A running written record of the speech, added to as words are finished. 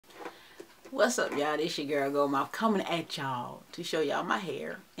What's up, y'all? This your girl Goldmouth coming at y'all to show y'all my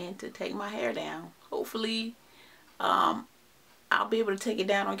hair and to take my hair down. Hopefully, I'll be able to take it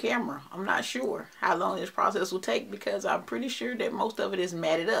down on camera. I'm not sure how long this process will take because I'm pretty sure that most of it is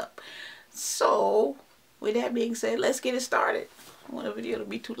matted up. So, with that being said, let's get it started. I want a video to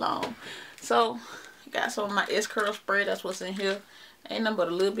be too long. So, I got some of my S-Curl spray. That's what's in here. Ain't nothing but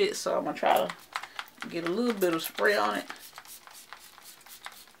a little bit, so I'm going to try to get a little bit of spray on it.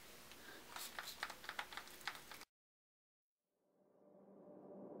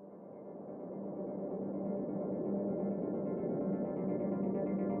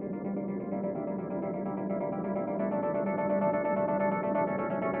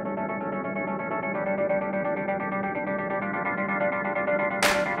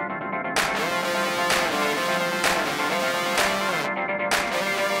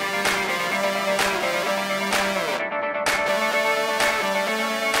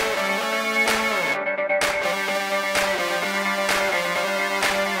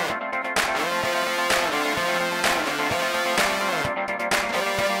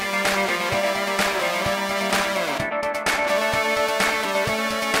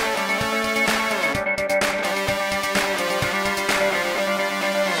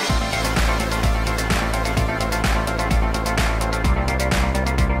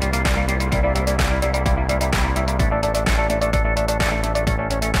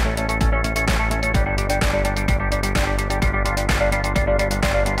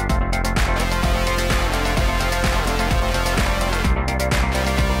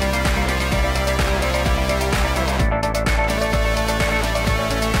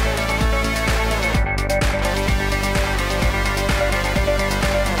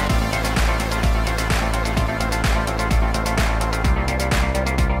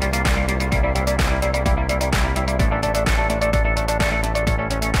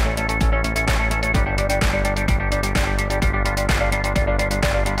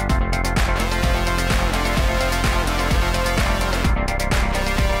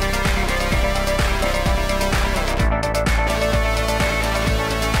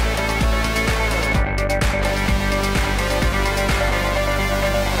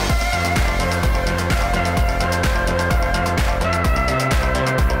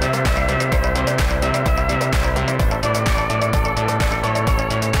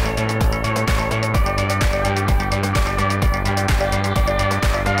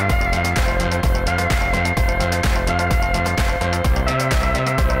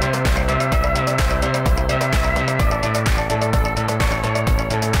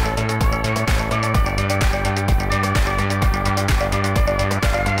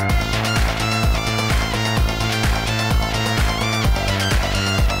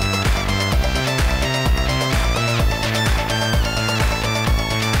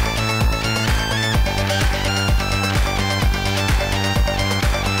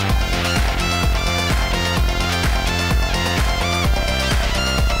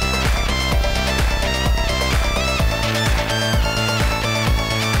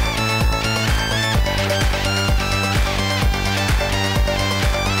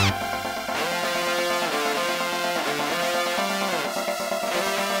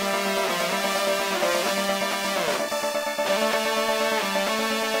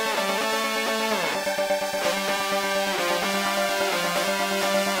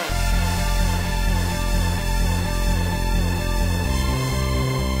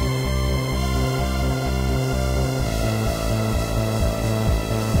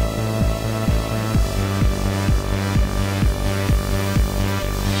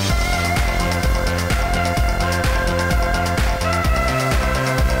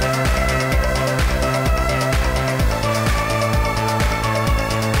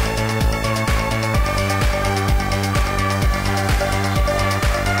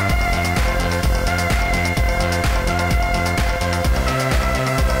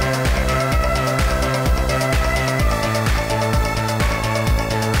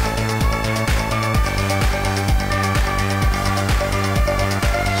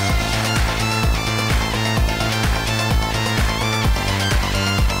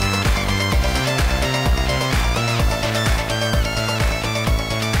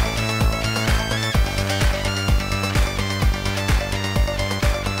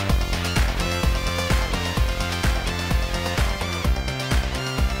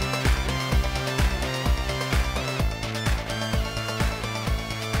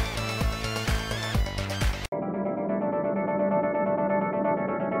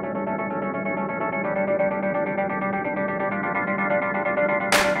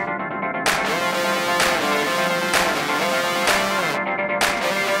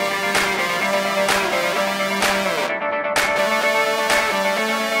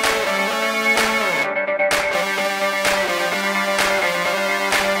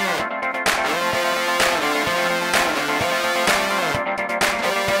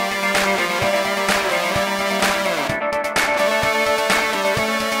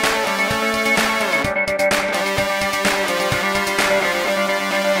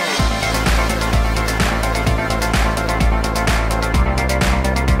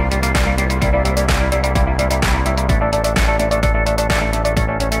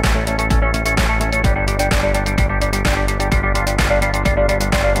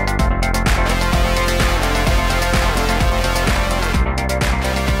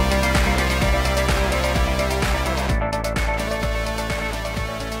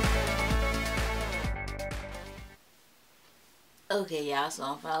 y'all, so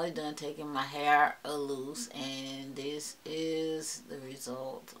I'm finally done taking my hair loose, and this is the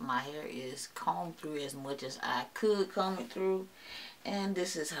result. My hair is combed through as much as I could comb it through, and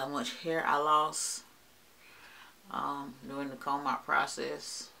this is how much hair I lost during the comb out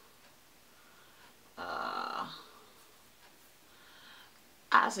process.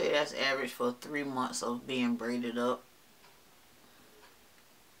 I say that's average for 3 months of being braided up.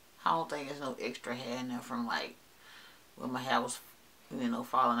 I don't think there's no extra hair in there from like when my hair was, you know,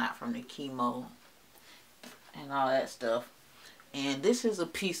 falling out from the chemo and all that stuff. And this is a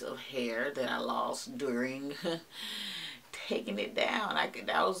piece of hair that I lost during taking it down.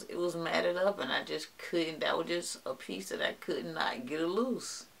 It was matted up, and I just couldn't. That was just a piece that I could not get it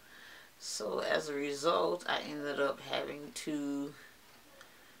loose. So as a result, I ended up having to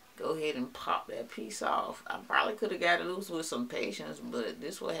go ahead and pop that piece off. I probably could have got it loose with some patience, but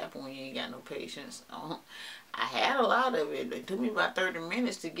this is what happened when you ain't got no patience. I had a lot of it. It took me about 30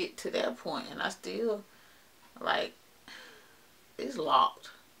 minutes to get to that point, and I still, like, it's locked.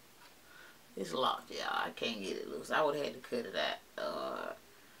 It's locked, y'all. I can't get it loose. I would have had to cut it out.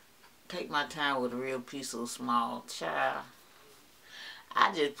 Take my time with a real piece so small. Child,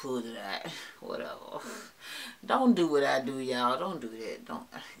 I just pulled it out. Whatever. Don't do what I do, y'all. Don't do that.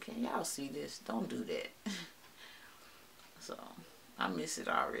 Can y'all see this? Don't do that. So, I miss it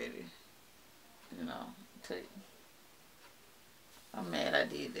already. You know, I'm mad I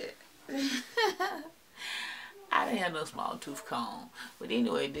did that. I didn't have no small tooth comb. But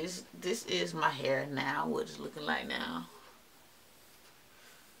anyway, this is my hair now. What it's looking like now.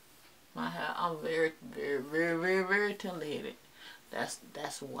 My hair, I'm very, very, very, very, very tender-headed.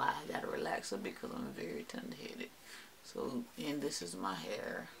 That's why I got a relaxer, because I'm very tender-headed. So, and this is my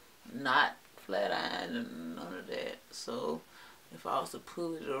hair. Not flat iron and none of that. So, if I was to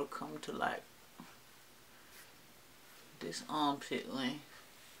pull it, it'll come to like this armpit length.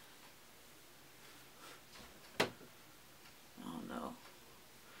 I don't know.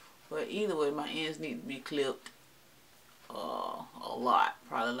 But either way, my ends need to be clipped a lot.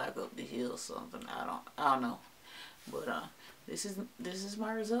 Probably like up the heel or something. I don't know. But this is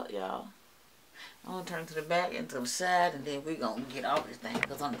my result, y'all. I'm gonna turn to the back and to the side, and then we're gonna get off this thing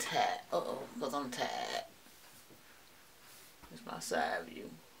because I'm tired. Because I'm tired. It's my side view.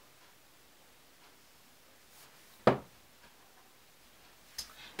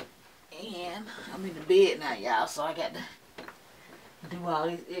 And I'm in the bed now, y'all, so I got to do all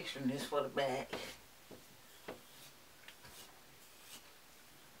these extraness for the back.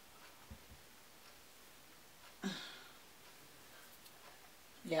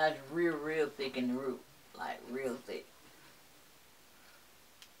 Yeah, it's real thick in the root. Like, real thick.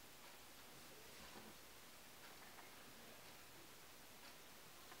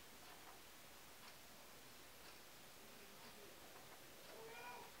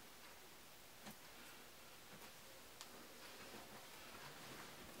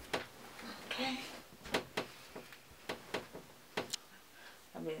 Okay.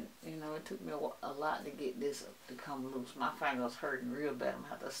 I mean, you know, it took me a lot to get this to come loose. My finger's hurting real bad. I'm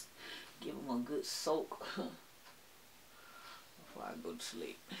going to have to give them a good soak before I go to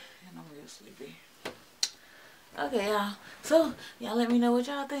sleep. And I'm real sleepy. Okay, y'all. So, y'all let me know what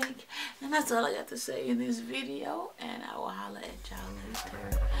y'all think. And that's all I got to say in this video. And I will holler at y'all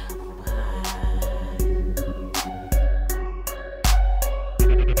later.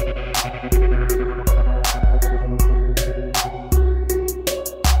 Bye.